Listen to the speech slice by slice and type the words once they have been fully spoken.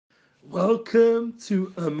Welcome to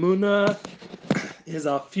Amuna is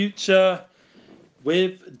our future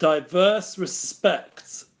with diverse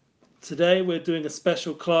respect. Today we're doing a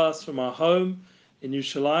special class from our home in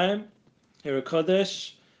Yerushalayim, here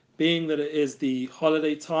Kodesh. Being that it is the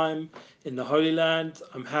holiday time in the Holy Land,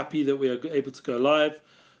 I'm happy that we are able to go live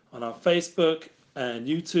on our Facebook and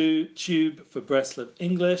YouTube for Breslov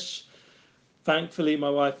English. Thankfully, my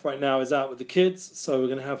wife right now is out with the kids, so we're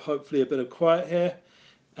going to have hopefully a bit of quiet here,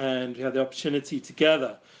 and we have the opportunity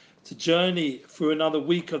together to journey through another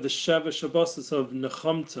week of the Sheva Shabbos of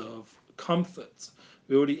Nechomta, of comfort.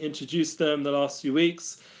 We already introduced them the last few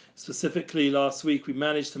weeks. Specifically, last week we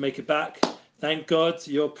managed to make it back. Thank God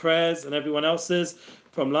to your prayers and everyone else's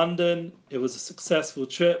from London. It was a successful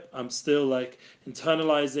trip. I'm still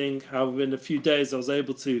internalizing how in a few days I was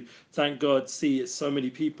able to, thank God, see so many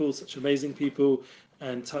people, such amazing people,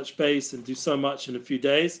 and touch base and do so much in a few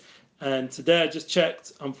days. And today I just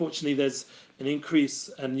checked. Unfortunately, there's an increase,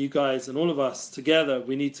 and you guys and all of us together,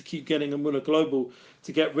 we need to keep getting Amuna Global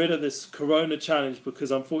to get rid of this Corona challenge,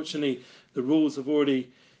 because unfortunately the rules have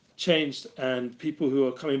already changed, and people who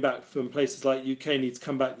are coming back from places like UK need to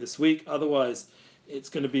come back this week. Otherwise, it's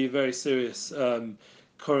going to be very serious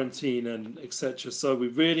quarantine and etc. So we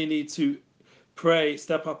really need to pray,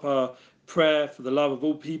 step up our prayer for the love of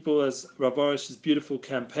all people, as Rav Orish's beautiful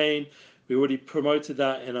campaign. We already promoted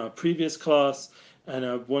that in our previous class, and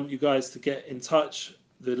I want you guys to get in touch.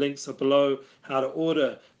 The links are below, how to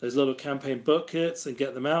order those little campaign booklets and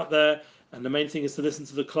get them out there. And the main thing is to listen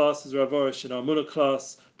to the classes, Rav Orish, in our Muna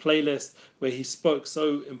class playlist, where he spoke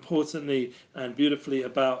so importantly and beautifully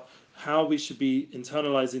about how we should be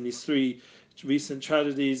internalizing these three recent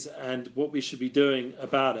tragedies and what we should be doing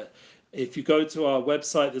about it. If you go to our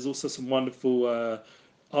website, there's also some wonderful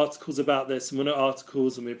articles about this, Muna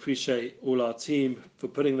articles, and we appreciate all our team for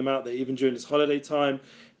putting them out there even during this holiday time.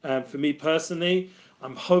 And for me personally,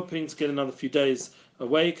 I'm hoping to get another few days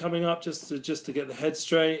away coming up, just to get the head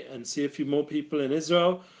straight and see a few more people in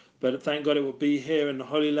Israel. But thank God it will be here in the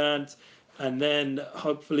Holy Land. And then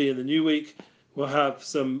hopefully in the new week we'll have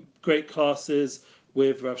some great classes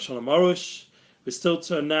with Rav Shalom Arush. We're still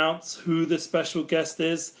to announce who the special guest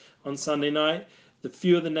is on Sunday night. The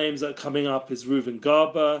few of the names that are coming up is Reuven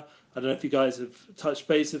Garber. I don't know if you guys have touched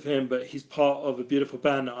base with him, but he's part of a beautiful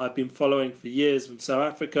band that I've been following for years from South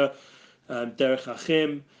Africa, Derech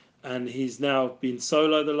Achim, and he's now been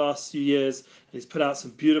solo the last few years. And he's put out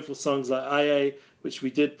some beautiful songs like Aye, which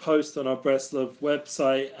we did post on our Breslov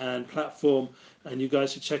website and platform, and you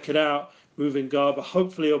guys should check it out. Reuven Garber,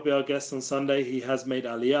 hopefully he'll be our guest on Sunday. He has made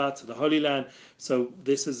Aliyah to the Holy Land, so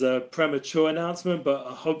this is a premature announcement, but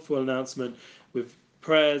a hopeful announcement with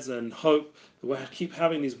prayers and hope that we'll keep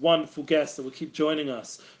having these wonderful guests that will keep joining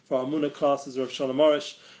us for our Muna classes of Shalom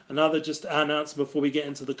Arush. Another just announcement before we get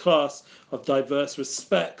into the class of diverse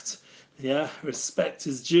respect. Yeah, respect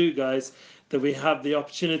is due, guys, that we have the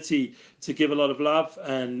opportunity to give a lot of love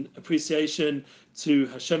and appreciation to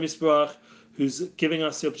Hashem Yisbarach, who's giving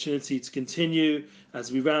us the opportunity to continue as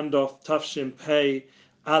we round off Tafshin Pei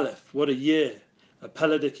Aleph. What a year, a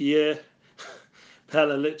Peladik year.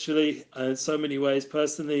 Pella, literally, in so many ways,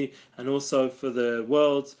 personally, and also for the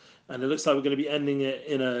world. And it looks like we're going to be ending it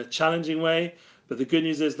in a challenging way. But the good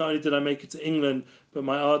news is, not only did I make it to England, but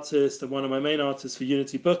my artist and one of my main artists for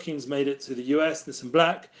Unity Bookings made it to the US, Nissan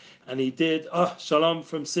Black, and he did, Shalom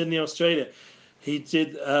from Sydney, Australia. He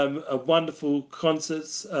did a wonderful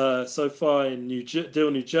concerts so far in Deal,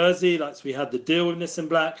 New Jersey. Like we had the Deal with Nissan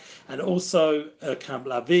Black, and also Camp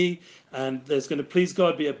La Vie. And there's going to, please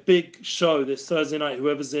God, be a big show this Thursday night.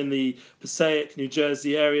 Whoever's in the Passaic, New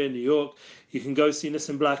Jersey area, New York, you can go see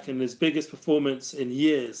Nissan Black in his biggest performance in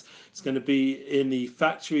years. It's going to be in the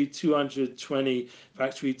Factory 220,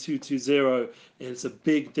 Factory 220. And it's a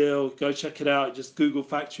big deal. Go check it out. Just Google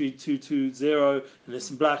Factory 220 and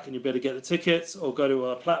Nissan Black, and you better get the tickets or go to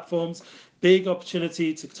our platforms. Big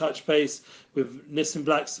opportunity to touch base with Nissan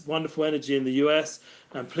Black's wonderful energy in the US.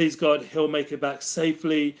 And please God, he'll make it back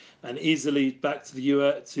safely and easily back to the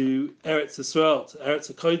US, to Eretz Israel, to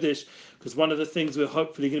Eretz HaKodesh, because one of the things we're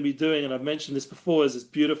hopefully going to be doing, and I've mentioned this before, is this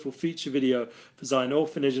beautiful feature video for Zion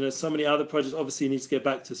Orphanage, and there's so many other projects. Obviously, he needs to get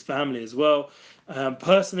back to his family as well.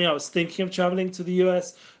 Personally, I was thinking of traveling to the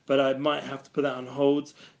US, but I might have to put that on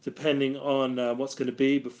hold depending on what's going to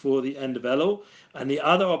be before the end of Elul. And the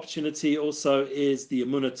other opportunity also is the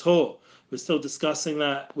Amunah Tour. We're still discussing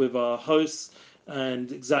that with our hosts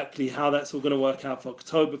and exactly how that's all going to work out for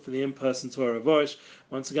October for the in-person tour of Orish.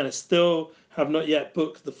 Once again, I still have not yet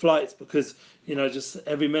booked the flights because, just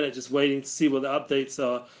every minute just waiting to see what the updates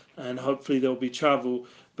are, and hopefully there'll be travel.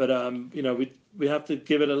 But, we we have to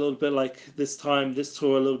give it a little bit like this time, this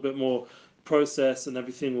tour, a little bit more process, and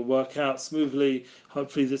everything will work out smoothly.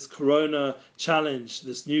 Hopefully this Corona challenge,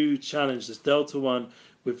 this new challenge, this Delta one,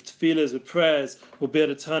 with tefillahs, with prayers, we'll be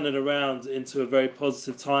able to turn it around into a very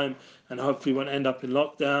positive time, and hopefully we won't end up in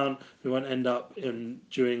lockdown. We won't end up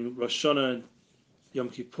during Rosh Hashanah and Yom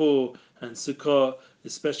Kippur and Sukkot, the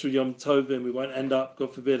special Yom Tovim. We won't end up,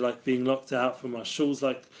 God forbid, like being locked out from our shuls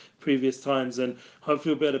like previous times. And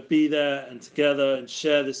hopefully we'll be able to be there and together and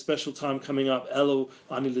share this special time coming up. Elul,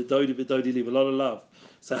 ani l'dodi v'dodi li, a lot of love.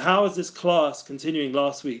 So how is this class continuing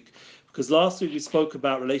last week? Because last week we spoke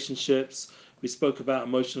about relationships, we spoke about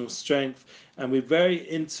emotional strength, and we're very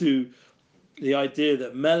into the idea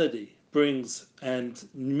that melody brings, and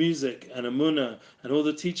music and Amunah and all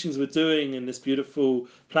the teachings we're doing in this beautiful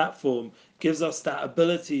platform gives us that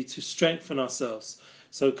ability to strengthen ourselves.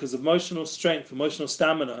 So because emotional strength, emotional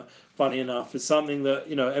stamina, funny enough, is something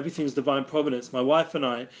that, everything's divine providence. My wife and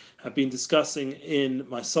I have been discussing in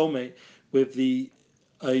my soulmate with the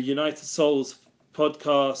United Souls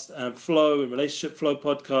podcast and Flow and Relationship Flow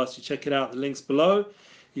podcast. You check it out, the links below.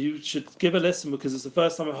 You should give a listen because it's the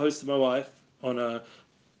first time I hosted my wife on a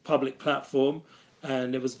public platform,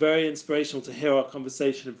 and it was very inspirational to hear our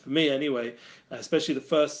conversation. And for me anyway, especially the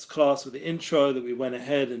first class with the intro that we went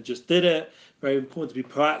ahead and just did it. Very important to be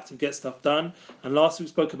proactive, get stuff done. And last week we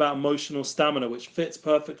spoke about emotional stamina, which fits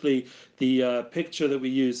perfectly the picture that we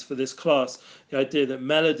use for this class. The idea that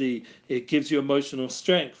melody, it gives you emotional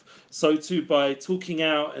strength. So too, by talking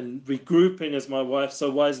out and regrouping, as my wife so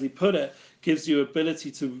wisely put it, gives you ability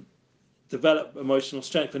to develop emotional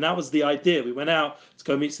strength. And that was the idea. We went out to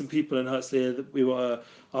go meet some people in Herzliya. We were,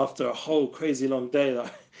 after a whole crazy long day, that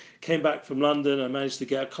I came back from London. I managed to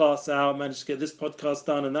get a class out, managed to get this podcast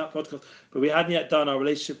done and that podcast, but we hadn't yet done our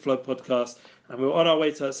Relationship Flow podcast. And we were on our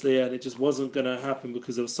way to Herzliya, and it just wasn't going to happen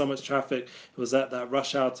because there was so much traffic. It was at that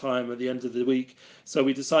rush hour time at the end of the week. So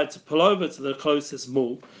we decided to pull over to the closest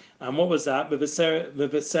mall. And what was that?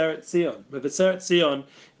 Mevaseret Zion. Mevaseret Zion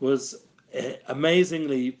was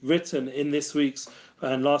amazingly written in this week's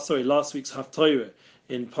last week's Haftorah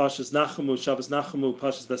in Parshas Nachamu, Shabbos Nachamu,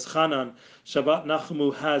 Parshas Veschanan. Shabbat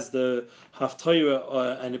Nachamu has the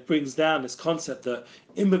Haftorah, and it brings down this concept that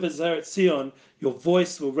in Mevaseret Zion your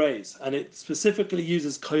voice will raise, and it specifically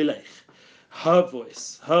uses kolech, her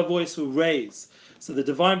voice will raise. So the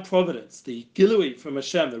divine providence, the Gilui from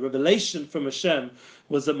Hashem, the revelation from Hashem,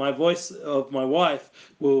 was that my voice of my wife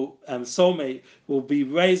and soulmate will be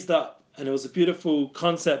raised up. And it was a beautiful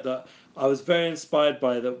concept that I was very inspired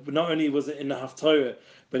by. That not only was it in the Haftorah,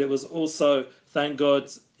 but it was also, thank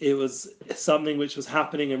God, it was something which was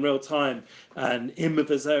happening in real time and in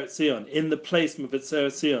Mevaseret Zion, in the place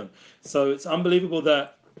Mevaseret Zion. So it's unbelievable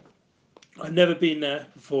that I've never been there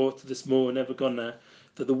before to this mall, never gone there.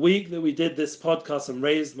 That the week that we did this podcast and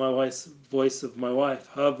raised my wife's voice of my wife,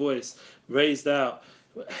 her voice raised out,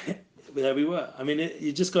 there we were. I mean,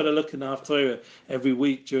 you just got to look in the Haftorah every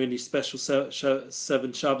week during these special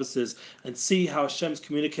 7 Shabbos and see how Hashem's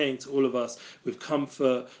communicating to all of us with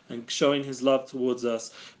comfort and showing His love towards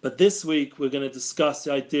us. But this week we're going to discuss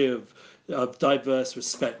the idea of diverse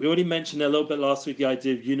respect. We already mentioned a little bit last week the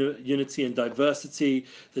idea of unity and diversity,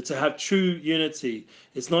 that to have true unity,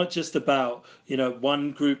 it's not just about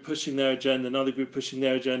one group pushing their agenda, another group pushing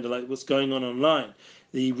their agenda, like what's going on online.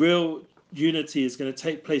 The real unity is going to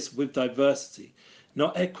take place with diversity,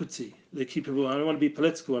 not equity. They keep people, I don't want to be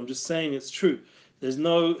political, I'm just saying it's true. There's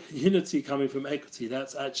no unity coming from equity.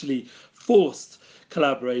 That's actually forced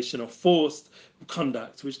collaboration or forced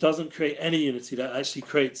conduct, which doesn't create any unity. That actually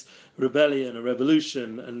creates rebellion, a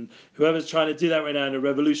revolution. And whoever's trying to do that right now in a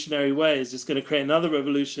revolutionary way is just going to create another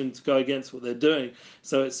revolution to go against what they're doing.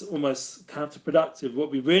 So it's almost counterproductive.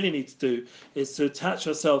 What we really need to do is to attach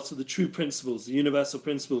ourselves to the true principles, the universal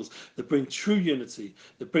principles that bring true unity,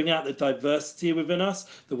 that bring out the diversity within us,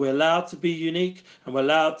 that we're allowed to be unique and we're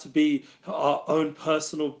allowed to be our own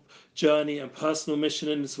personal journey and personal mission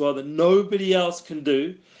in this world that nobody else can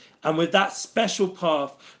do. And with that special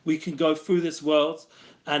path, we can go through this world.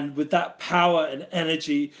 And with that power and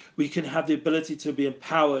energy, we can have the ability to be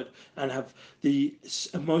empowered and have the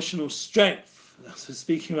emotional strength, that's what we're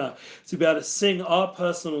speaking about, to be able to sing our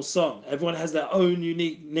personal song. Everyone has their own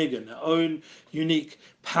unique nigun, their own unique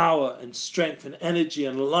power and strength and energy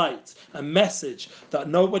and light and message that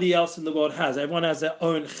nobody else in the world has. Everyone has their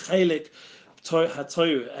own chelik,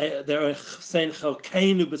 they're saying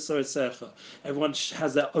everyone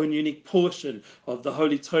has their own unique portion of the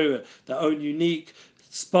Holy Torah, their own unique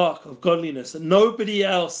spark of godliness that nobody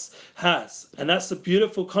else has. And that's the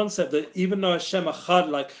beautiful concept that even though Hashem Echad,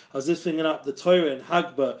 like I was lifting up the Torah in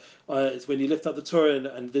Hagba, it's when you lift up the Torah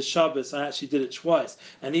and this Shabbos, I actually did it twice.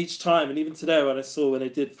 And each time, and even today when I saw when they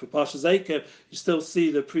did for Parshas Eikev, you still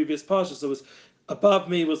see the previous Parsha. So it was above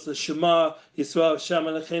me was the Shema, Yisrael, Hashem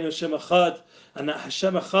Elokeinu, Hashem Echad, and that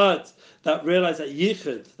Hashem Echad, that realized that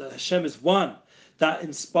Yichud, that Hashem is one. That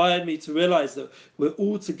inspired me to realize that we're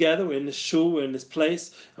all together, we're in this shul, we're in this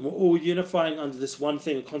place, and we're all unifying under this one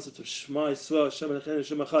thing, the concept of Shema Yisrael, Hashem Elokeinu,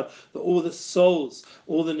 Hashem Echad, that all the souls,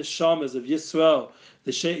 all the neshamas of Yisrael,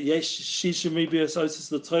 the Shishim Ribios Osis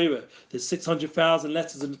the Torah, there's 600,000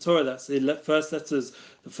 letters in the Torah, that's the first letters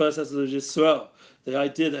of Yisrael. The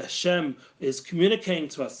idea that Hashem is communicating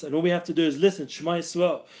to us, and all we have to do is listen, Shema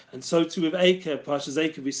Yisrael. And so too with Eikev, Parshas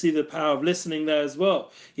Eikev, we see the power of listening there as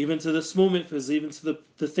well, even to the small mitzvahs, even to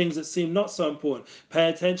the things that seem not so important. Pay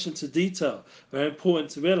attention to detail, very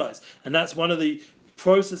important to realize. And that's one of the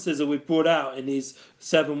processes that we've brought out in these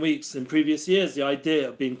 7 weeks in previous years, the idea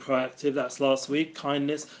of being proactive, that's last week,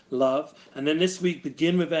 kindness, love, and then this week,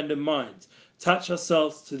 begin with end in mind. Attach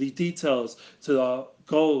ourselves to the details, to our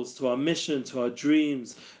goals, to our mission, to our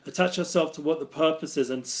dreams. Attach ourselves to what the purpose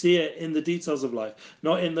is and see it in the details of life,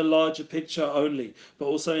 not in the larger picture only, but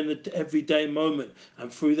also in the everyday moment.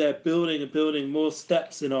 And through there, building and building more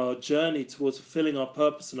steps in our journey towards fulfilling our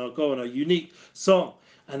purpose and our goal and our unique song.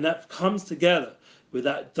 And that comes together with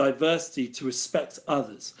that diversity to respect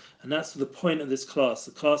others. And that's the point of this class.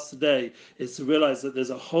 The class today is to realize that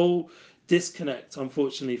there's a whole disconnect,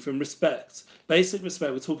 unfortunately, from respect. Basic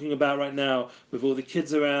respect we're talking about right now with all the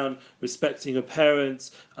kids around, respecting your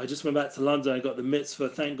parents. I just went back to London, I got the mitzvah,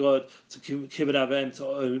 thank God, to kibbut avim,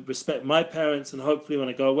 to respect my parents, and hopefully when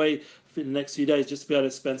I go away in the next few days, just to be able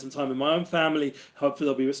to spend some time with my own family. Hopefully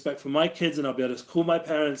there'll be respect for my kids, and I'll be able to call my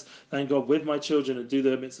parents, thank God, with my children, and do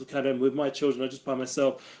the mitzvah kadem with my children, not just by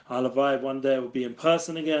myself. Halavai, one day will be in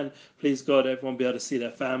person again. Please God, everyone be able to see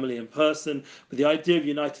their family in person. But the idea of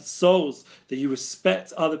united souls, that you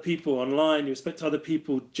respect other people online, you respect other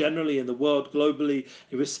people generally in the world, globally,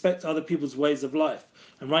 you respect other people's ways of life.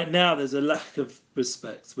 And right now, there's a lack of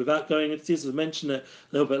respect. Without going into this, I mentioned it a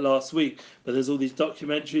little bit last week, but there's all these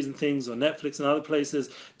documentaries and things on Netflix and other places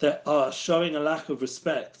that are showing a lack of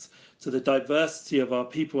respect to the diversity of our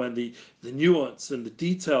people and the nuance and the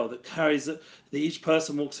detail that carries it, that each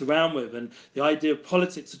person walks around with, and the idea of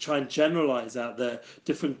politics to try and generalize out there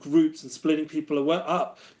different groups and splitting people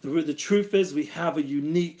up. The truth is we have a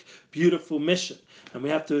unique, beautiful mission, and we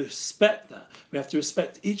have to respect that. We have to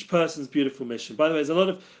respect each person's beautiful mission. By the way, there's a lot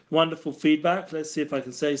of wonderful feedback. Let's see if I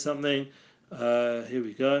can say something. Here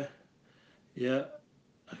we go. Yeah,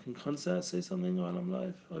 I can say something while I'm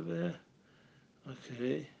live over here.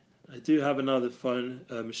 Okay. I do have another phone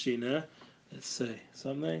machine here. Let's say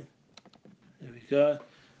something. There we go.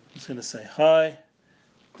 I'm just going to say hi.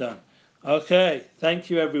 Done. Okay. Thank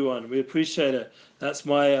you, everyone. We appreciate it. That's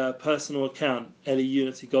my personal account, Ellie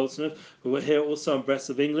Unity Goldsmith. But we're here also on Breasts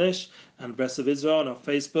of English and Breasts of Israel on our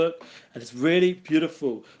Facebook. And it's really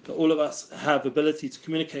beautiful that all of us have ability to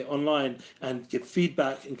communicate online and give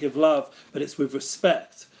feedback and give love, but it's with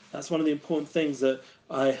respect. That's one of the important things that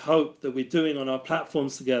I hope that we're doing on our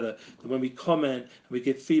platforms together, that when we comment and we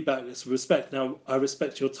give feedback, it's respect. Now, I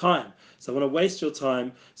respect your time, so I want to waste your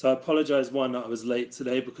time. So I apologize, one, that I was late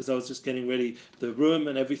today because I was just getting ready the room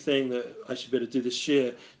and everything that I should be able to do this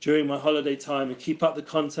year during my holiday time and keep up the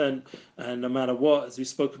content. And no matter what, as we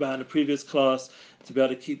spoke about in the previous class, to be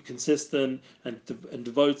able to keep consistent and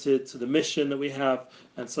devoted to the mission that we have.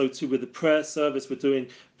 And so too with the prayer service, we're doing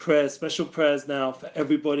prayers, special prayers now for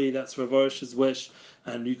everybody. That's Rav Orish's wish.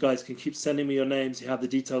 And you guys can keep sending me your names. You have the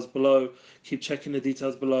details below. Keep checking the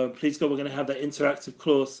details below. And please God, we're going to have that interactive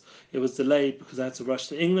course. It was delayed because I had to rush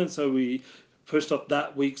to England. So we pushed off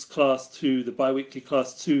that week's class to the bi-weekly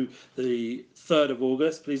class to the 3rd of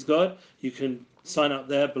August. Please God, you can sign up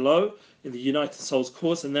there below in the United Souls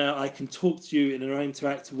course, and there I can talk to you in an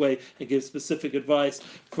interactive way and give specific advice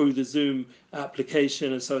through the Zoom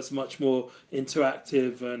application, and so it's much more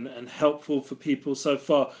interactive and helpful for people. So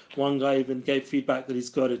far, one guy even gave feedback that he's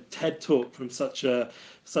got a TED talk from such a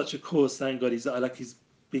course. Thank God, he's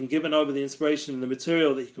been given over the inspiration and the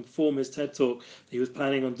material that he can form his TED talk that he was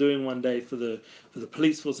planning on doing one day for the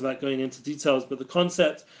police force, without going into details. But the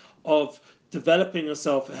concept of developing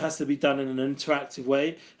yourself, it has to be done in an interactive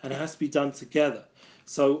way, and it has to be done together.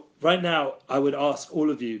 So right now, I would ask all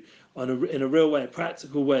of you in a real way, a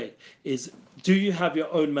practical way, is do you have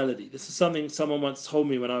your own melody? This is something someone once told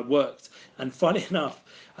me when I worked. And funny enough,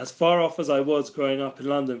 as far off as I was growing up in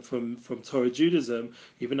London from Torah Judaism,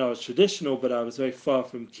 even though I was traditional, but I was very far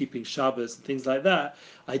from keeping Shabbos and things like that,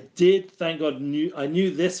 I did, thank God, I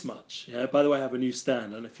knew this much. Yeah. By the way, I have a new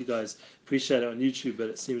stand. I don't know if you guys appreciate it on YouTube, but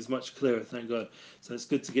it seems much clearer, thank God. So it's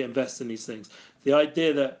good to get invested in these things. The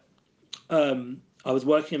idea that I was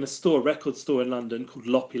working in a store, record store in London called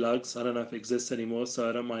Loppy Lugs. I don't know if it exists anymore, so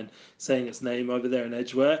I don't mind saying its name over there in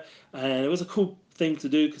Edgware. And it was a cool thing to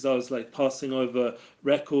do because I was like passing over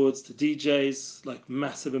records to DJs, like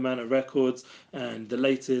massive amount of records and the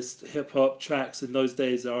latest hip hop tracks in those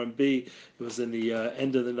days, R&B. It was in the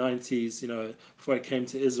end of the 90s, before I came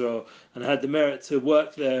to Israel, and I had the merit to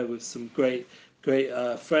work there with some great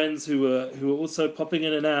friends who were also popping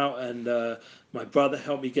in and out, and my brother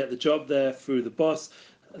helped me get the job there through the boss.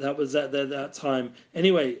 That was at that time.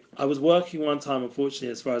 Anyway, I was working one time, unfortunately,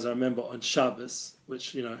 as far as I remember, on Shabbos,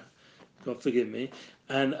 which, God forgive me.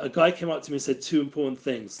 And a guy came up to me and said two important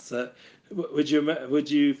things. So, would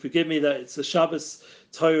you forgive me that it's a Shabbos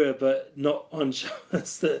Torah, but not on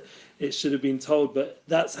Shabbos that it should have been told? But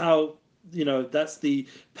that's how, that's the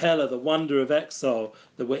Pella, the wonder of exile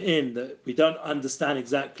that we're in, that we don't understand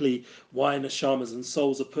exactly why neshamas and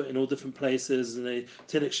souls are put in all different places, and they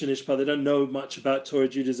but they don't know much about Torah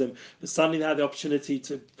Judaism. But suddenly they have the opportunity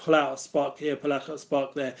to pull out a spark here, pull out a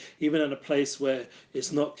spark there, even in a place where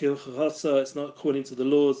it's not kilchasa, it's not according to the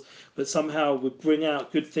laws, but somehow we bring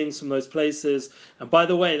out good things from those places. And by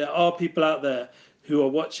the way, there are people out there who are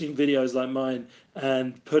watching videos like mine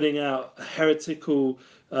and putting out heretical,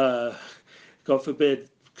 God forbid,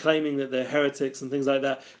 claiming that they're heretics and things like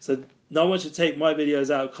that. So no one should take my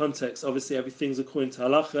videos out of context. Obviously, everything's according to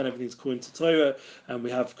halacha and everything's according to Torah, and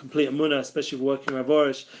we have complete amunah, especially working Rav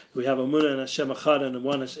Orish. We have amunah in Hashem Echad and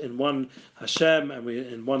in one Hashem, and we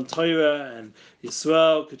in one Torah and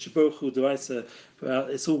Yisrael, K'chibuchu, Deraisa.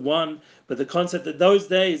 It's all one. But the concept that those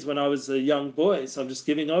days when I was a young boy, so I'm just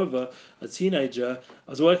giving over, a teenager, I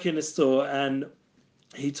was working in a store, and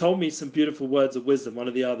he told me some beautiful words of wisdom, one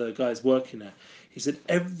of the other guys working there. He said,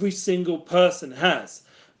 every single person has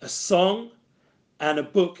a song and a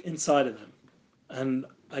book inside of them. And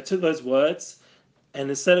I took those words, and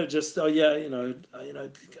instead of just, oh yeah,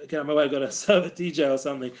 get out of my way, I got to serve a DJ or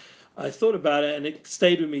something, I thought about it, and it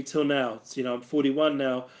stayed with me till now. So, I'm 41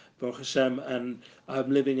 now, Baruch Hashem, and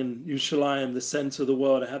I'm living in Yerushalayim, the center of the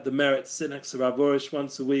world. I have the merit to sit next to Rav Orish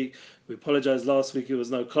once a week. We apologize last week, it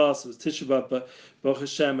was no class, it was Tisha B'Av, but Baruch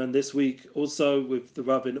Hashem, and this week also with the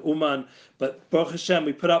Rav in Uman. But Baruch Hashem,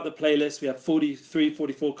 we put up the playlist. We have 43,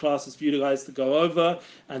 44 classes for you guys to go over,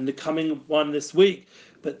 and the coming one this week.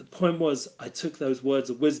 But the point was, I took those words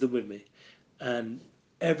of wisdom with me. And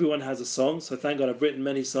everyone has a song, so thank God I've written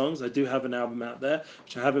many songs. I do have an album out there,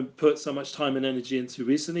 which I haven't put so much time and energy into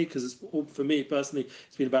recently, because for me personally,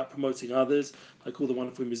 it's been about promoting others, like all the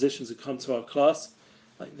wonderful musicians who come to our class,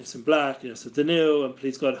 like Nissim Black, so Daniil, and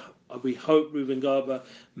please God, we hope Ruben Garber,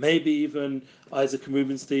 maybe even Isaac and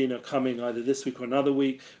Rubenstein are coming either this week or another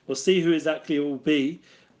week. We'll see who exactly it will be.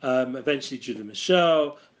 Eventually Judah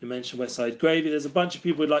Michelle, we mentioned West Side Gravy. There's a bunch of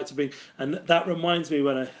people we'd like to bring, and that reminds me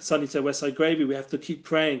when I suddenly said West Side Gravy, we have to keep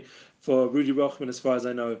praying for Rudy Rochman, as far as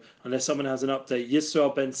I know, unless someone has an update.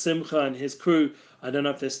 Yisrael Ben Simcha and his crew, I don't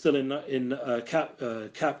know if they're still in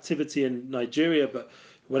captivity in Nigeria, but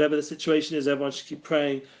whatever the situation is, everyone should keep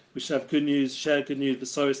praying. We should have good news, share good news.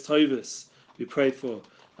 Besoros Tovus, we prayed for.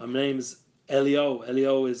 My name is Elio.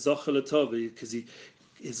 Elio is Zochel Tov, because he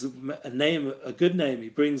is a good name. He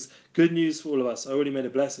brings good news for all of us. I already made a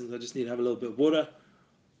blessing. I just need to have a little bit of water.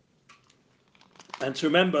 And to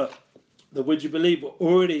remember that, would you believe, we're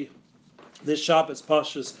already this Shabbos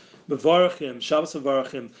Pashas Mevarachim, Shabbos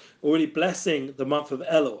Mevarachim, already blessing the month of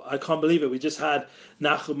Elul. I can't believe it. We just had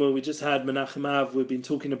Nachamu, we just had Menachem Av. We've been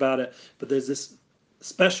talking about it, but there's this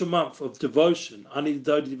special month of devotion. Ani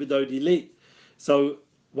Dodi V'Dodi Li. So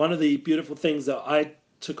one of the beautiful things that I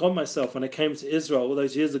took on myself when I came to Israel all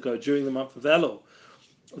those years ago during the month of Elul,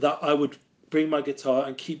 that I would bring my guitar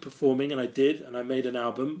and keep performing, and I did, and I made an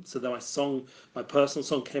album so that my personal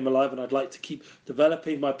song came alive, and I'd like to keep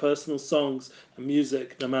developing my personal songs and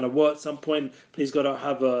music no matter what. At some point, please God, I'll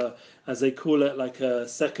have a, as they call it, like a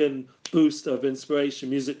second boost of inspiration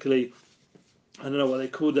musically. I don't know what they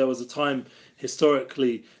called. There was a time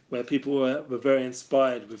historically where people were very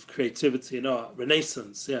inspired with creativity and art.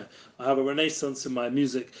 Renaissance, yeah. I have a renaissance in my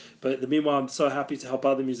music, but in the meanwhile, I'm so happy to help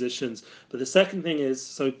other musicians. But the second thing is,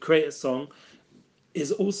 so create a song,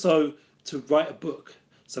 is also to write a book.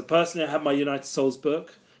 So personally, I have my United Souls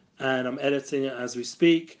book, and I'm editing it as we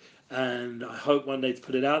speak. And I hope one day to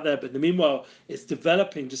put it out there. But in the meanwhile, it's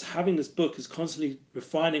developing. Just having this book is constantly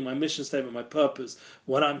refining my mission statement, my purpose,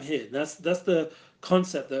 what I'm here. That's the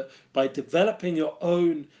concept, that by developing your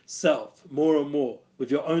own self more and more with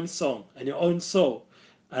your own song and your own soul,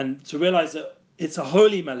 and to realize that it's a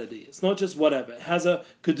holy melody. It's not just whatever. It has a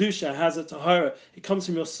kedusha, it has a tahara. It comes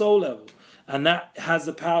from your soul level, and that has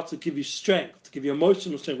the power to give you strength, to give you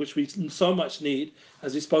emotional strength, which we so much need,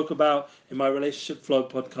 as we spoke about in my Relationship Flow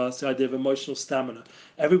podcast, the idea of emotional stamina.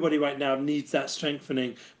 Everybody right now needs that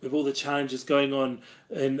strengthening with all the challenges going on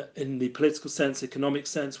in the political sense, economic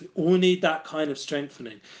sense. We all need that kind of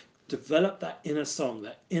strengthening. Develop that inner song,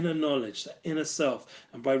 that inner knowledge, that inner self.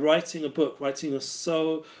 And by writing a book, writing a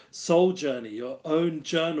soul journey, your own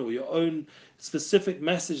journal, your own specific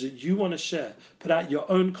message that you want to share, put out your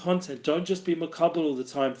own content. Don't just be makabel all the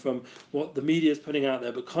time from what the media is putting out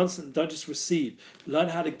there, but constantly don't just receive. Learn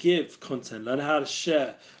how to give content, learn how to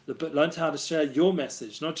share, but learn how to share your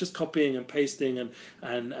message, not just copying and pasting and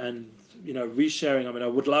resharing. I mean, I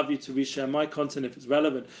would love you to reshare my content if it's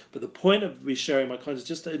relevant, but the point of resharing my content is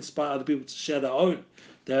just to inspire other people to share their own.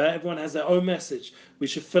 Everyone has their own message. We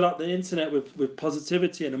should fill up the internet with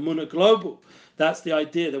positivity and Emunah Global. That's the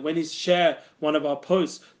idea, that when you share one of our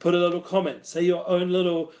posts, put a little comment, say your own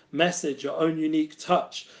little message, your own unique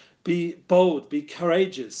touch. Be bold, be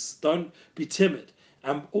courageous, don't be timid.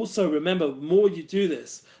 And also remember, the more you do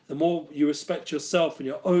this, the more you respect yourself and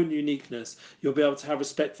your own uniqueness, you'll be able to have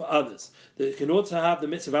respect for others. That in order to have the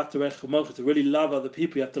mitzvah to really love other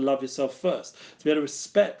people, you have to love yourself first. To be able to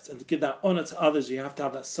respect and to give that honor to others, you have to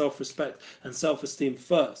have that self-respect and self-esteem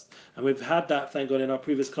first. And we've had that, thank God, in our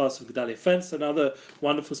previous class with Gedalia Fence and other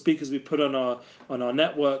wonderful speakers we put on our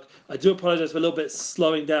network. I do apologize for a little bit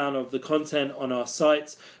slowing down of the content on our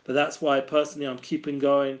sites, but that's why personally I'm keeping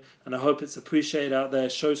going, and I hope it's appreciated out there.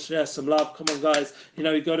 Share some love. Come on, guys. You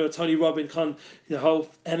go to a Tony Robbins the whole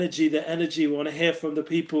energy, we want to hear from the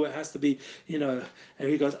people. It has to be, and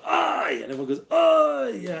he goes, aye, and everyone goes, oh,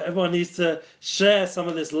 yeah. Everyone needs to share some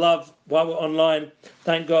of this love while we're online.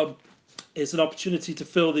 Thank God it's an opportunity to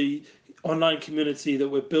fill the online community that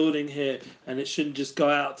we're building here, and it shouldn't just go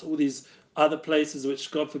out to all these other places which,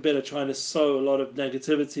 God forbid, are trying to sow a lot of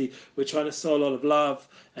negativity. We're trying to sow a lot of love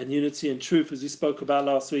and unity and truth, as we spoke about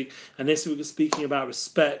last week. And this week we're speaking about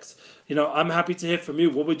respect. I'm happy to hear from you.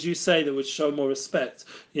 What would you say that would show more respect,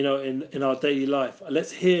 in our daily life?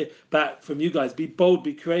 Let's hear back from you guys. Be bold,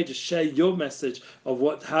 be courageous, share your message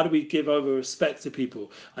of how do we give over respect to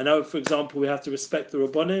people. I know, for example, we have to respect the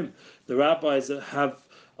Rabbonim, the rabbis that have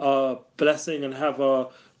our blessing and have our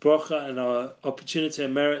bracha and our opportunity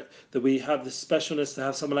and merit, that we have the specialness to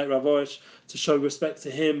have someone like Rav Orish, to show respect to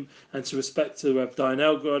him and to respect to Rav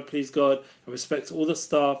Darnell, God, please God, and respect to all the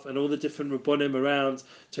staff and all the different Rabbonim around,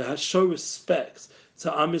 to show respect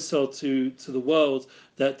to Am Yisrael, to the world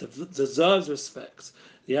that deserves respect.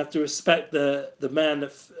 You have to respect the man,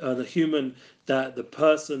 the human, that the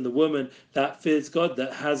person, the woman that fears God,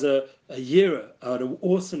 that has a yira, an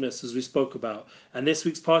awesomeness, as we spoke about. And this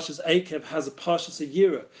week's Parshas Akev has a Parshas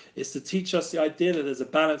Yira. It's to teach us the idea that there's a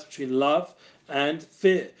balance between love and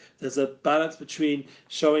fear. There's a balance between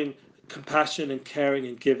showing compassion and caring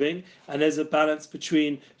and giving, and there's a balance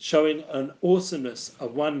between showing an awesomeness, a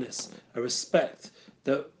oneness, a respect.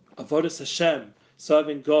 That Avodas Hashem,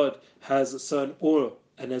 serving God, has a certain aura,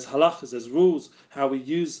 and there's halachas, there's rules, how we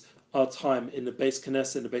use our time in the Beis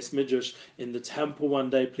Knesset, in the Beis Midrash, in the temple one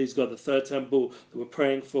day, please God, the third temple that we're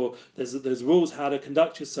praying for. There's rules how to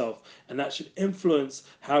conduct yourself, and that should influence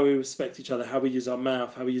how we respect each other, how we use our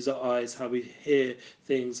mouth, how we use our eyes, how we hear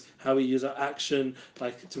things, how we use our action,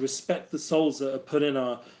 like to respect the souls that are put in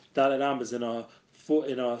our Dalet Ambas, in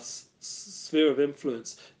our sphere of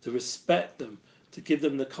influence, to respect them, to give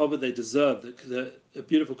them the cover they deserve. A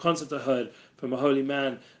beautiful concept I heard from a holy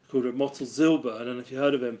man called Rav Motzel Zilber. I don't know if you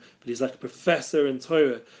heard of him, but he's like a professor in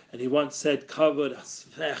Torah, and he once said, "Kavod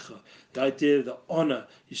hasvecha," the idea of the honor.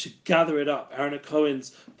 You should gather it up. Aaron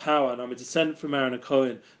Cohen's power, and I'm a descendant from Aaron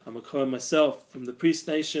Cohen. I'm a Cohen myself from the priest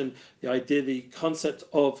nation. The idea, the concept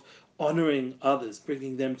of honoring others,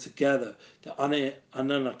 bringing them together. The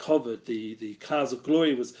Anana covered, the clouds of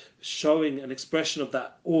glory, was showing an expression of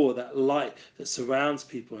that awe, that light that surrounds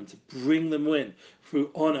people, and to bring them in through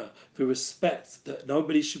honor, through respect, that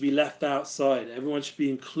nobody should be left outside. Everyone should be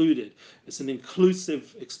included. It's an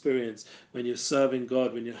inclusive experience when you're serving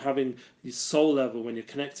God, when you're having the soul level, when you're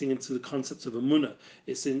connecting into the concepts of Emunah.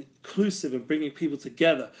 It's inclusive and bringing people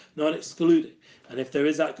together, not excluding. And if there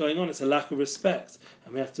is that going on, it's a lack of respect.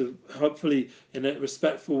 And we have to, hopefully, in a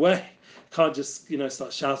respectful way, can't just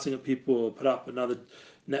start shouting at people or put up another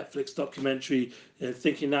Netflix documentary,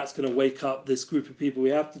 thinking that's going to wake up this group of people. We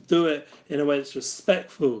have to do it in a way that's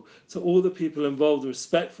respectful to all the people involved,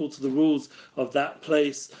 respectful to the rules of that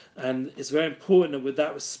place. And it's very important that with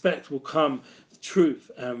that respect will come truth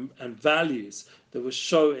and values that will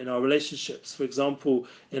show in our relationships. For example,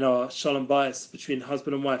 in our shalom bayis between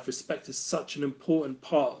husband and wife, respect is such an important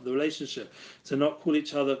part of the relationship. To not call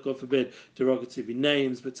each other, God forbid, derogatory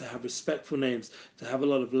names, but to have respectful names, to have a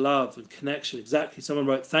lot of love and connection. Exactly. Someone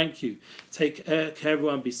wrote, thank you. Take care,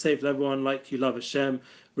 everyone, be safe, let everyone like you, love Hashem.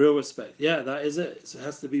 Real respect. Yeah, that is it. It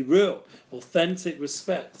has to be real, authentic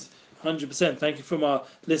respect. 100%. Thank you from our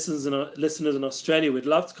listeners in Australia. We'd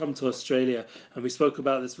love to come to Australia, and we spoke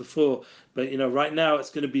about this before. But right now it's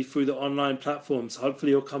going to be through the online platforms.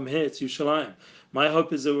 Hopefully, you'll come here to Yerushalayim. My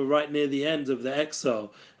hope is that we're right near the end of the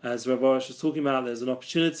exile, as Rav Arush was talking about. There's an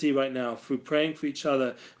opportunity right now through praying for each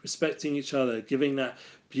other, respecting each other, giving that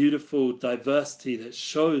beautiful diversity that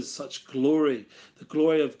shows such glory. The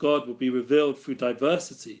glory of God will be revealed through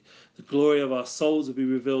diversity. The glory of our souls will be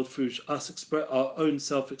revealed through us our own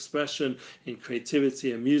self-expression in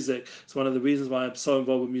creativity and music. It's one of the reasons why I'm so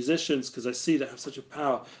involved with musicians, because I see they have such a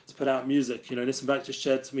power to put out music. Nissenbach just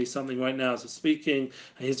shared to me something right now as we're speaking,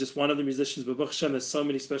 and he's just one of the musicians. But Baruch Hashem, there's so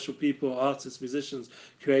many special people, artists, musicians,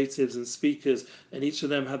 creatives, and speakers, and each of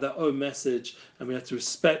them have their own message, and we have to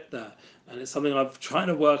respect that. And it's something I'm trying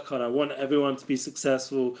to work on. I want everyone to be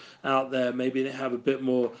successful out there. Maybe they have a bit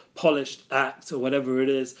more polished act or whatever it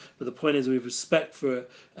is. But the point is we have respect for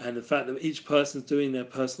it, and the fact that each person's doing their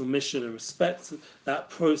personal mission, and respect that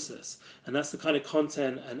process. And that's the kind of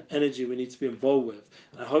content and energy we need to be involved with.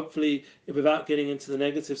 And hopefully, without getting into the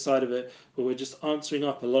negative side of it, but we're just answering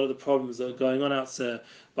up a lot of the problems that are going on out there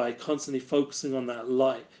by constantly focusing on that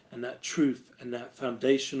light and that truth and that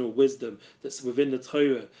foundational wisdom that's within the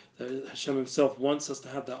Torah, that Hashem himself wants us to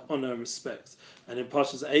have that honor and respect. And in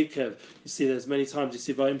Parshas Eikev, you see there's many times you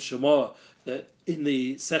see Vayim Shema, that in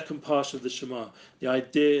the second parsha of the Shema, the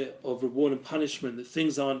idea of reward and punishment, that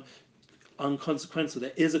things aren't unconsequential.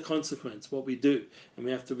 There is a consequence, what we do. And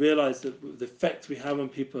we have to realize that the effect we have on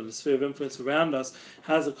people and the sphere of influence around us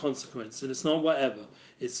has a consequence. And it's not whatever.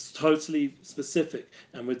 It's totally specific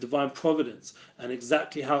and with divine providence and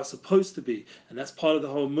exactly how it's supposed to be. And that's part of the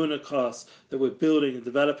whole Emunah class that we're building and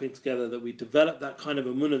developing together, that we develop that kind of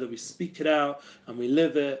Emunah, that we speak it out and we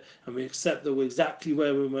live it and we accept that we're exactly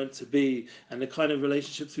where we're meant to be, and the kind of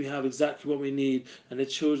relationships we have, exactly what we need, and the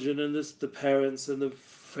children and the parents and the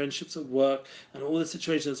friendships at work and all the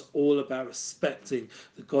situations, all about respecting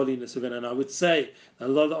the godliness of it. And I would say that a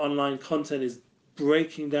lot of the online content is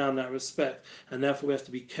breaking down that respect, and therefore we have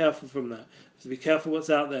to be careful from that. We have to be careful what's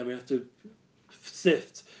out there. We have to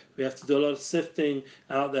sift. We have to do a lot of sifting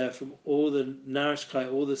out there from all the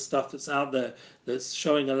narishkeit, all the stuff that's out there that's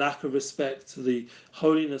showing a lack of respect to the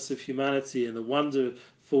holiness of humanity and the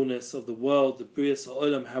wonderfulness of the world, the Brias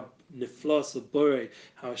Olam, how Niflos of Borei,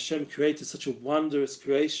 how Hashem created such a wondrous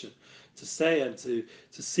creation. To say and to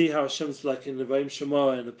see how Hashem's, like in the Vayim Shema,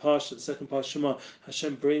 in the Parsha, the second Parsha Shema,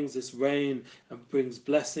 Hashem brings this rain and brings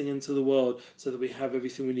blessing into the world so that we have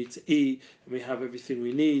everything we need to eat and we have everything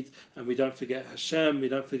we need, and we don't forget Hashem, we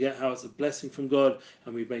don't forget how it's a blessing from God,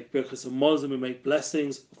 and we make birkas and mozim, we make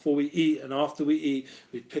blessings before we eat and after we eat.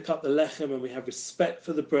 We pick up the lechem and we have respect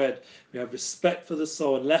for the bread, we have respect for the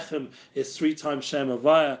soul. And lechem is 3 times Shem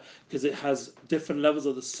Havaya because it has different levels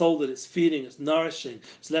of the soul that it's feeding, it's nourishing.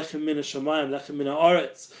 It's lechem min hashamayim, lechem min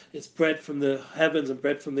haaretz. It's bread from the heavens and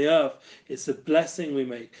bread from the earth. It's a blessing we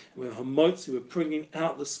make. And we're hamotzi, we're bringing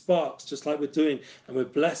out the sparks just like we're doing, and we're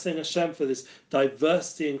blessing Hashem for this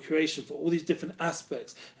diversity in creation, for all these different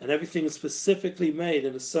aspects, and everything is specifically made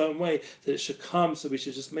in a certain way that it should come, so we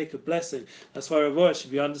should just make a blessing. That's why Rav Arush,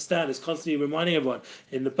 if you understand, is constantly reminding everyone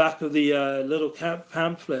in the back of the little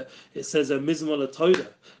pamphlet, it says Mizmor LaTorah.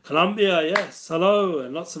 Colombia, yes, hello,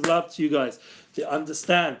 and lots of love to you guys. To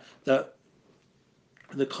understand that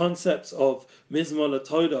the concepts of Mizmor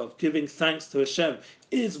LaTorah, of giving thanks to Hashem,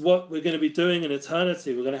 is what we're going to be doing in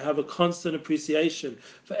eternity. We're going to have a constant appreciation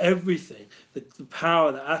for everything, the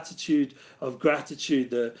power, the attitude of gratitude,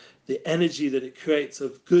 the energy that it creates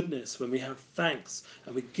of goodness when we have thanks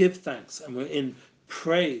and we give thanks and we're in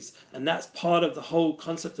praise. And that's part of the whole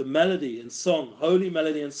concept of melody and song. Holy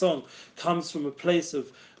melody and song comes from a place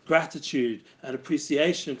of gratitude and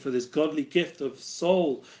appreciation for this godly gift of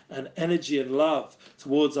soul and energy and love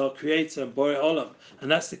towards our Creator and Borei Olam. And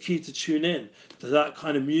that's the key, to tune in to that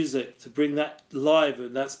kind of music, to bring that live.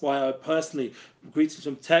 And that's why I personally Greetings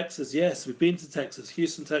from Texas. Yes, we've been to Texas,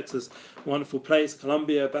 Houston, Texas, wonderful place.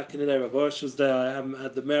 Columbia, back in the day, Rav Osh was there. I haven't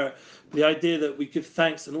had the merit. The idea that we give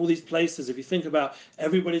thanks in all these places, if you think about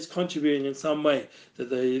everybody's contributing in some way, that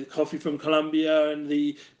the coffee from Colombia and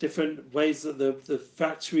the different ways that the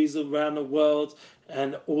factories around the world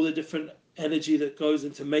and all the different energy that goes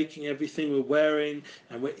into making everything we're wearing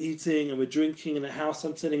and we're eating and we're drinking in the house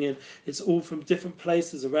I'm sitting in, it's all from different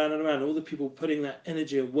places around and around, all the people putting that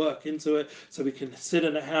energy and work into it so we can sit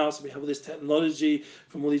in a house. We have all this technology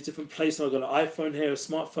from all these different places. I've got an iPhone here, a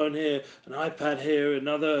smartphone here, an iPad here,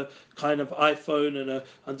 another kind of iPhone, and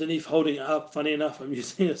underneath holding it up, funny enough, I'm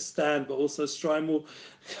using a stand but also a Strymall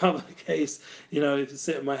cover case. If you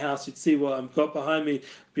sit in my house, you'd see what I've got behind me,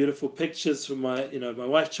 beautiful pictures from my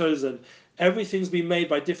wife chosen. Everything's been made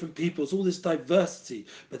by different people. It's all this diversity,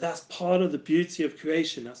 but that's part of the beauty of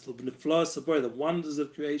creation. That's the wonders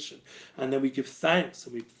of creation. And then we give thanks,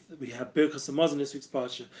 and we have Birkas Hamazon this week's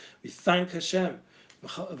parsha. We thank Hashem. We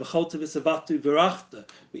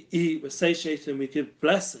eat, we're satiated, and we give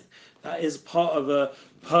blessing. That is part of a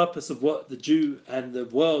purpose of what the Jew and the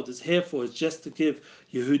world is here for, is just to give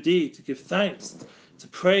Yehudi, to give thanks, to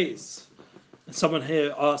praise. And someone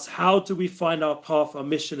here asked, how do we find our path, our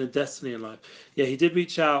mission and destiny in life? Yeah, he did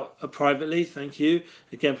reach out privately. Thank you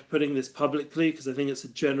again for putting this publicly, because I think it's a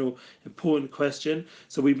general important question.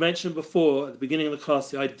 So we mentioned before at the beginning of the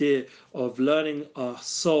class the idea of learning our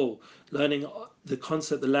soul, learning the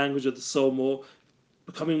concept, the language of the soul more,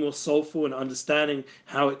 becoming more soulful and understanding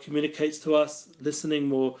how it communicates to us, listening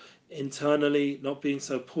more internally, not being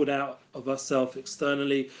so pulled out of ourselves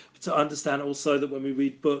externally, but to understand also that when we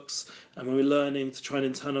read books and when we're learning to try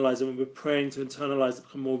and internalize it, when we're praying to internalize it,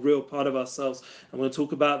 become a more real part of ourselves. And we're going to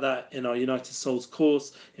talk about that in our United Souls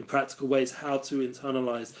course, in practical ways, how to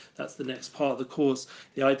internalize. That's the next part of the course.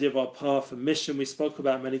 The idea of our path and mission we spoke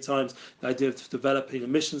about many times, the idea of developing a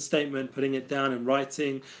mission statement, putting it down in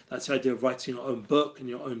writing. That's the idea of writing your own book and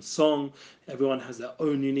your own song. Everyone has their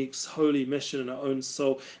own unique holy mission and their own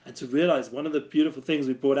soul. And to realize one of the beautiful things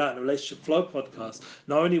we brought out in the Relationship Flow podcast,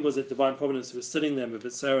 not only was it Divine Providence who was sitting there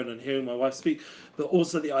with Sarah and hearing my wife speak, but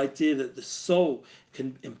also the idea that the soul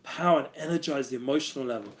can empower and energize the emotional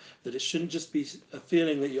level, that it shouldn't just be a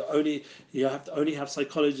feeling that you have to only have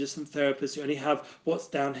psychologists and therapists, you only have what's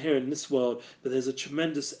down here in this world, but there's a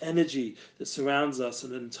tremendous energy that surrounds us,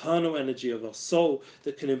 an internal energy of our soul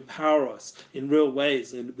that can empower us in real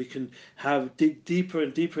ways, and we can dig deeper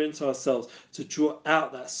and deeper into ourselves to draw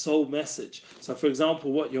out that soul message. So for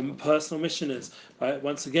example, what your personal mission is, right?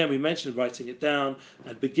 Once again, we mentioned writing it down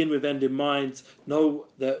and begin with end in mind. Know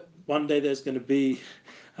that one day there's going to be,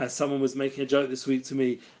 as someone was making a joke this week to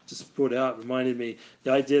me, just brought it up, reminded me,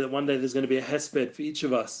 the idea that one day there's going to be a hesped for each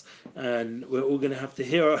of us, and we're all going to have to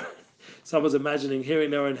hear someone's imagining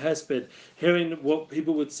hearing their own hesped, hearing what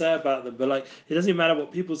people would say about them, but like, it doesn't matter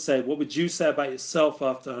what people say. What would you say about yourself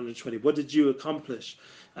after 120? What did you accomplish?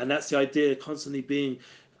 And that's the idea, constantly being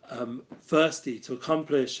thirsty to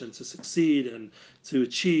accomplish and to succeed and to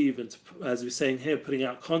achieve, and to, as we're saying here, putting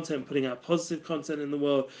out content, putting out positive content in the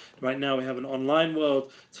world. Right now we have an online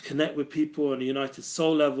world to connect with people on a united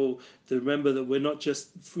soul level, to remember that we're not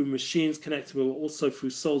just through machines connecting, but we're also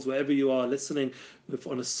through souls. Wherever you are listening,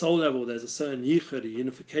 on a soul level, there's a certain yichud, a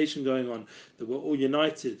unification going on, that we're all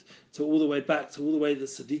united, to all the way back to all the way the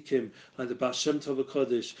Tzaddikim, like the Baal Shem Tov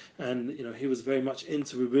HaKodesh, and he was very much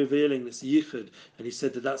into revealing this yichud, and he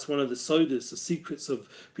said that that's one of the sodas, the secrets of,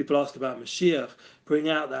 people ask about Mashiach, bring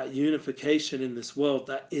out that unification in this world.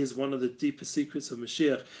 That is one of the deepest secrets of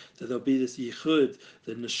Mashiach, that there'll be this yichud,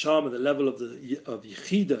 the neshama, the level of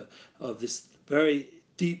yichida, of this very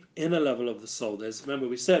deep inner level of the soul. Remember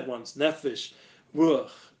we said once, nefesh,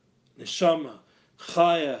 ruach, neshama,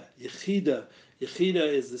 chaya, yichida. Yechida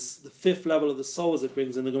is the fifth level of the soul, as it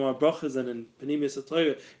brings in the Gemara Brachas and in Pnimius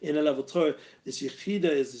HaTorah, inner level Torah. This Yechida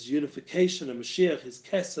is this unification, and Mashiach, his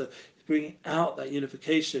Kesser, bringing out that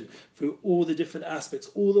unification through all the different aspects,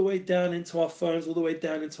 all the way down into our phones, all the way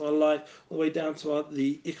down into our life, all the way down to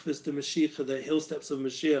the Ichvus de Mashiach, the hill steps of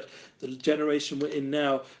Mashiach, the generation we're in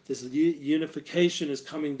now. This unification is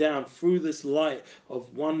coming down through this light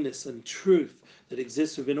of oneness and truth that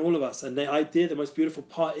exists within all of us. And the idea, the most beautiful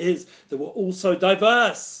part is that we're all so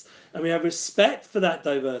diverse. and we have respect for that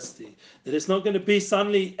diversity. That it's not going to be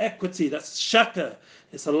suddenly equity. That's shaka.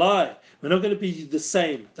 It's a lie. We're not going to be the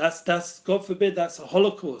same. That's God forbid. That's a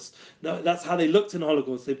Holocaust. No, that's how they looked in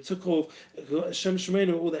Holocaust. They took off Shem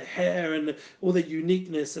Shemenu, all their hair and all their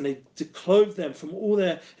uniqueness, and they declothed them from all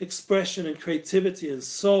their expression and creativity and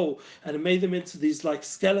soul, and it made them into these like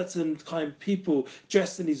skeleton kind people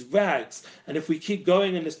dressed in these rags. And if we keep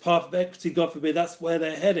going in this path of equity, God forbid, that's where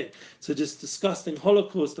they're heading. So this disgusting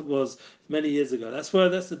Holocaust that was many years ago. That's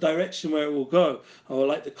the direction where it will go. Or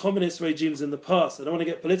like the communist regimes in the past. I don't want to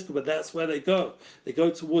get political, but that's where they go. They go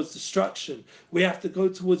towards destruction. We have to go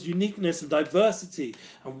towards uniqueness and diversity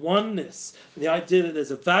and oneness. And the idea that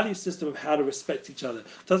there's a value system of how to respect each other.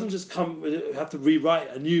 It doesn't just come, we have to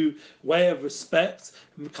rewrite a new way of respect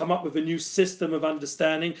and come up with a new system of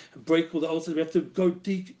understanding and break all the old. We have to go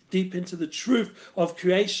deep into the truth of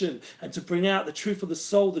creation and to bring out the truth of the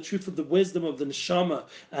soul, the truth of the wisdom of the neshama,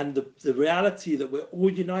 and the reality that we're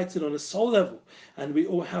all united on a soul level and we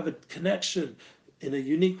all have a connection in a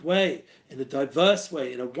unique way, in a diverse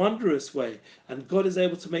way, in a wondrous way, and God is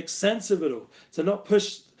able to make sense of it all, to not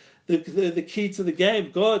push the key to the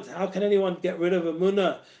game. God, how can anyone get rid of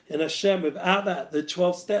Emunah in Hashem? Without that, the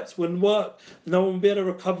 12 steps wouldn't work. No one would be able to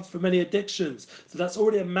recover from any addictions. So that's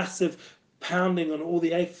already a massive pounding on all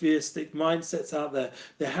the atheistic mindsets out there.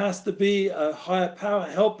 There has to be a higher power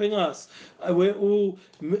helping us. We're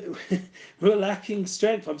lacking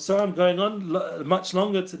strength. I'm sorry I'm going on much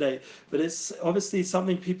longer today, but it's obviously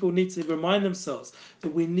something people need to remind themselves,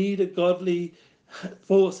 that we need a godly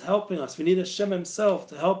force helping us. We need Hashem himself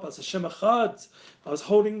to help us. Hashem Echad. I was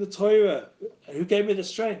holding the Torah. Who gave me the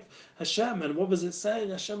strength? Hashem. And what was it saying?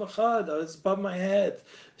 Hashem Echad. I was above my head.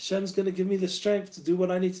 Hashem's going to give me the strength to do what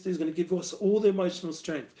I need to do. He's going to give us all the emotional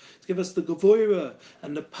strength, to give us the Gavoira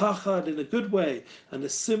and the Pachad in a good way, and the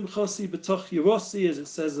Simchosi B'toch Yerosi, as it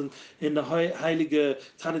says in the Heilige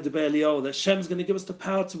Tana Debei Eliyahu, that Hashem's going to give us the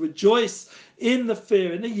power to rejoice in the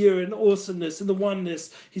fear, in the year, in the awesomeness, in the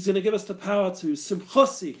oneness. He's going to give us the power to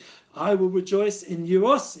Simchosi. I will rejoice in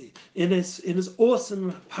Yerosi, in his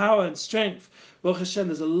awesome power and strength. Baruch Hashem,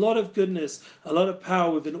 there's a lot of goodness, a lot of power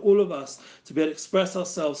within all of us to be able to express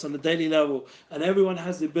ourselves on a daily level, and everyone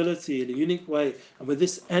has the ability in a unique way. And with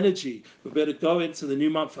this energy, we'll be able to go into the new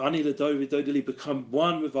month, Ani L'Dovi Dodili, become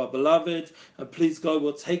one with our beloved. And please God,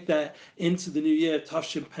 we'll take that into the new year,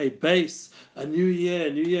 Tafshin Pei Base, a new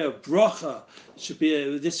year of bracha. It should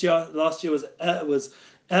be this year. Last year was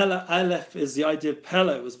Ella Aleph is the idea of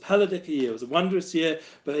Pella. It was Peladik a year. It was a wondrous year,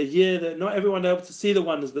 but a year that not everyone able to see the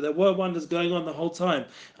wonders, but there were wonders going on the whole time.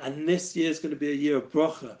 And this year is going to be a year of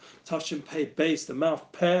bracha. Tafshin Pei Base, the mouth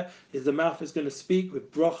peh, is the mouth is going to speak with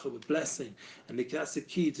bracha, with blessing. And that's the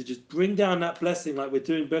key, to just bring down that blessing like we're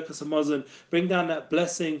doing Birkas Hamazon, bring down that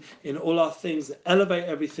blessing in all our things, elevate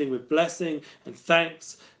everything with blessing and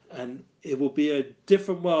thanks. And it will be a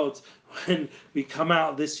different world when we come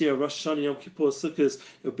out this year, Rosh Hashanah, Yom Kippur, Sukkot.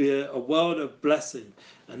 It will be a world of blessing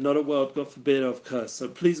and not a world, God forbid, of curse. So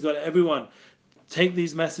please, God, everyone, take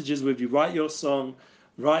these messages with you. Write your song,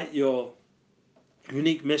 write your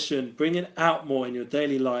unique mission, bring it out more in your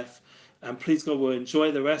daily life. And please, God, we'll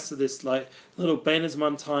enjoy the rest of this like little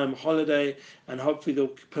Beinazman time holiday, and hopefully they'll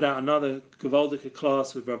put out another Gewaldike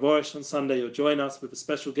class with Rav Orish on Sunday. You'll join us with a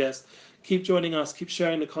special guest. Keep joining us, keep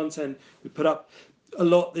sharing the content. We put up a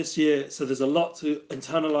lot this year, so there's a lot to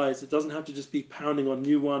internalize. It doesn't have to just be pounding on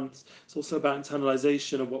new ones. It's also about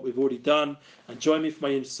internalization of what we've already done. And join me for my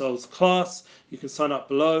Unity Souls class. You can sign up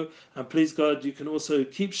below. And please, God, you can also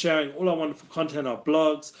keep sharing all our wonderful content, our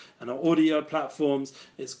blogs and our audio platforms.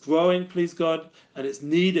 It's growing, please, God, and it's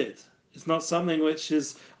needed. It's not something which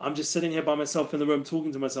is, I'm just sitting here by myself in the room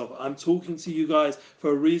talking to myself. I'm talking to you guys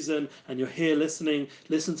for a reason, and you're here listening.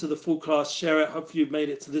 Listen to the full class, share it. Hopefully you've made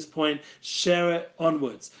it to this point. Share it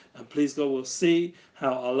onwards. And please God, we'll see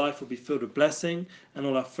how our life will be filled with blessing, and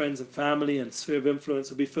all our friends and family and sphere of influence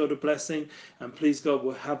will be filled with blessing. And please God,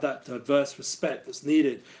 we'll have that diverse respect that's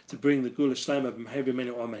needed to bring the Gula Shlema of Mehevi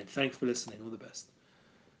Menu Amen. Thanks for listening. All the best.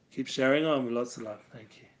 Keep sharing on with lots of love.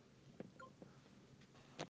 Thank you.